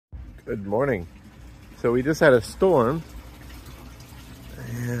Good morning. So we just had a storm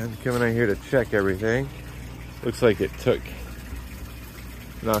and coming out here to check everything. Looks like it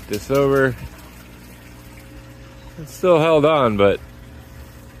knocked this over. It still held on, but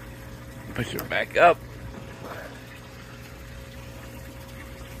push it back up.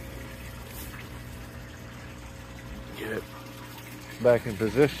 Get it back in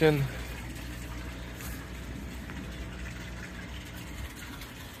position.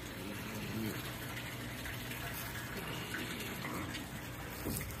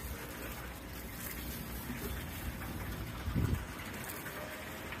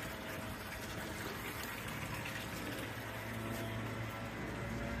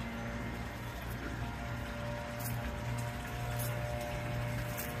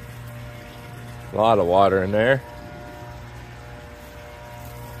 A lot of water in there.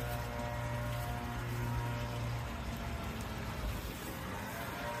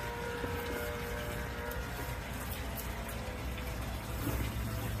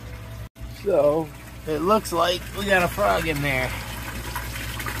 So it looks like we got a frog in there.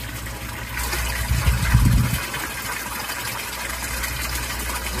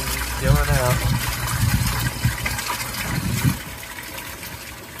 He's chilling out.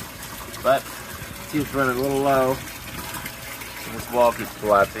 But it's running a little low. And this wall keeps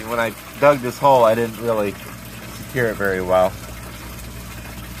collapsing. When I dug this hole, I didn't really secure it very well.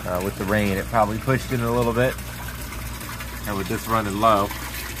 With the rain, it probably pushed in a little bit. And with this running low.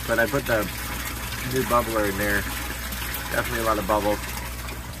 But I put the new bubbler in there. Definitely a lot of bubbles.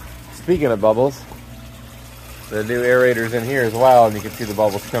 Speaking of bubbles, the new aerator's in here as well, and you can see the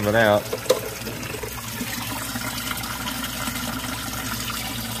bubbles coming out.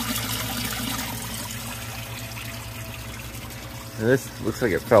 And this looks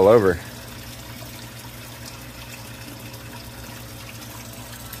like it fell over.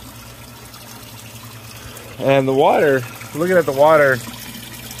 And the water, looking at the water,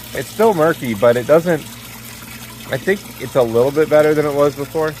 it's still murky, but it doesn't, I think it's a little bit better than it was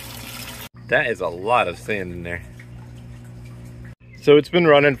before. That is a lot of sand in there. So it's been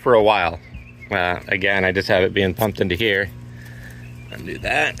running for a while. Again, I just have it being pumped into here. Undo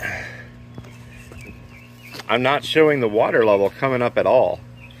that. I'm not showing the water level coming up at all.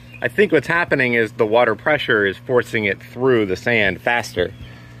 I think what's happening is the water pressure is forcing it through the sand faster.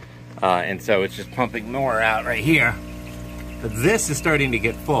 And so it's just pumping more out right here. But this is starting to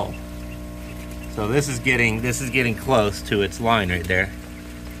get full. So this is getting close to its line right there.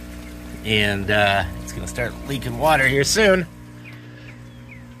 And it's gonna start leaking water here soon.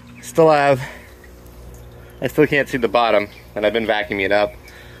 I still can't see the bottom, and I've been vacuuming it up.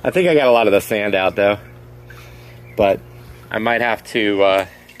 I think I got a lot of the sand out though. But I might have to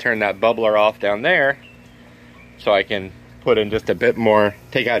turn that bubbler off down there so I can put in just a bit more,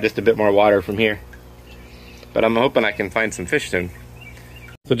 take out just a bit more water from here. But I'm hoping I can find some fish soon.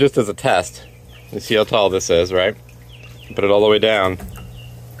 So just as a test, you see how tall this is, right? Put it all the way down.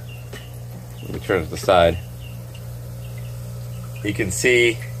 Let me turn it to the side. You can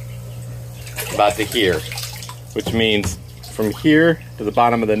see about to here, which means from here to the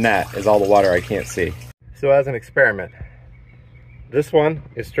bottom of the net is all the water I can't see. So as an experiment, this one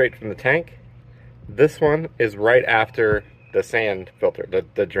is straight from the tank. This one is right after the sand filter,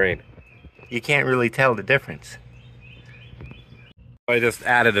 the drain. You can't really tell the difference. I just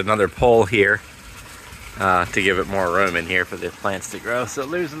added another pole here to give it more room in here for the plants to grow. So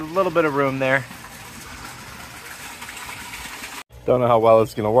there's a little bit of room there. Don't know how well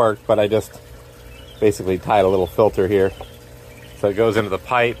it's gonna work, but I just basically tied a little filter here. So it goes into the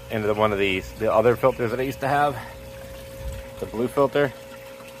pipe, into one of the other filters that I used to have, the blue filter,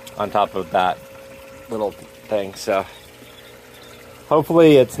 on top of that little thing. So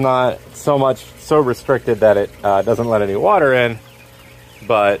hopefully it's not so restricted that it doesn't let any water in,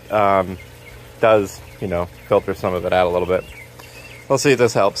 but does, you know, filter some of it out a little bit. We'll see if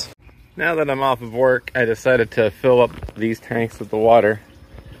this helps. Now that I'm off of work, I decided to fill up these tanks with the water.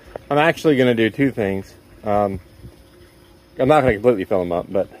 I'm actually gonna do two things. I'm not going to completely fill them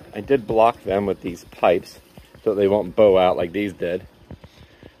up, but I did block them with these pipes so they won't bow out like these did.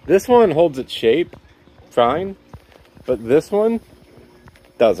 This one holds its shape fine, but this one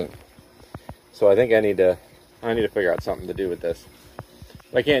doesn't. So I think I need to figure out something to do with this.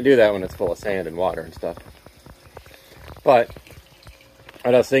 I can't do that when it's full of sand and water and stuff. But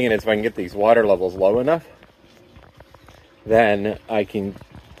what I was thinking is if I can get these water levels low enough, then I can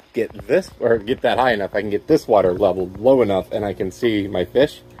get this, or get that high enough, I can get this water level low enough and I can see my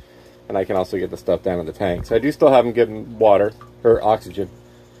fish, and I can also get the stuff down in the tank. So I do still have them getting water, or oxygen,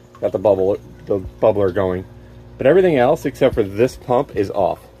 got the bubbler going, but everything else except for this pump is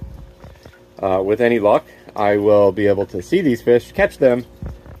off. with any luck, I will be able to see these fish, catch them,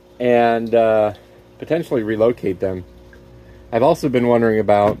 and potentially relocate them. I've also been wondering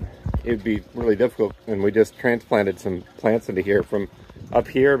about, it'd be really difficult, and we just transplanted some plants into here from up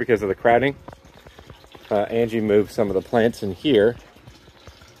here because of the crowding. Angie moved some of the plants in here.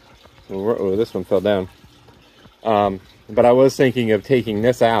 Oh, this one fell down. But I was thinking of taking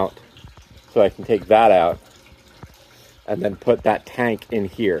this out so I can take that out and then put that tank in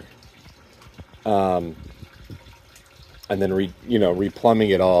here. And then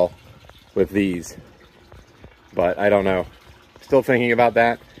replumbing it all with these. But I don't know. Still thinking about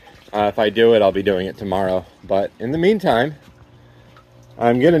that. If I do it, I'll be doing it tomorrow. But in the meantime,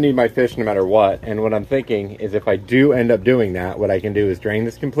 I'm going to need my fish no matter what. And what I'm thinking is if I do end up doing that, what I can do is drain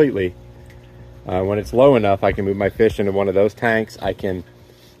this completely. When it's low enough, I can move my fish into one of those tanks. I can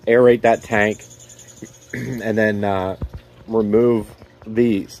aerate that tank and then remove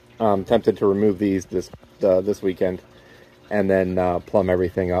these. I'm tempted to remove these this weekend and then plumb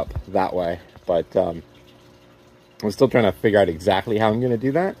everything up that way. But I'm still trying to figure out exactly how I'm going to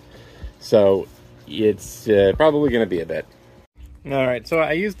do that. So it's probably going to be a bit. All right, so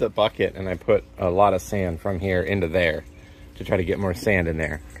I used a bucket and I put a lot of sand from here into there to try to get more sand in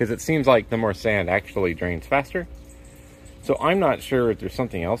there, because it seems like the more sand actually drains faster. So I'm not sure if there's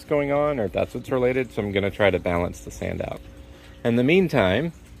something else going on or if that's what's related, so I'm going to try to balance the sand out. In the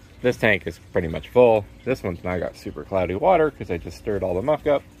meantime, this tank is pretty much full. This one's now got super cloudy water because I just stirred all the muck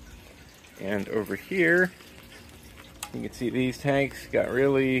up. And over here, you can see these tanks got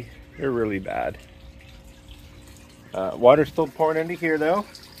they're really bad. Water's still pouring into here though.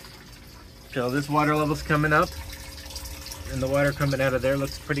 So this water level's coming up. And the water coming out of there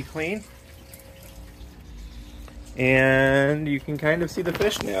looks pretty clean. And you can kind of see the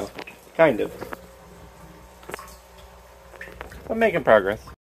fish now. Kind of. I'm making progress.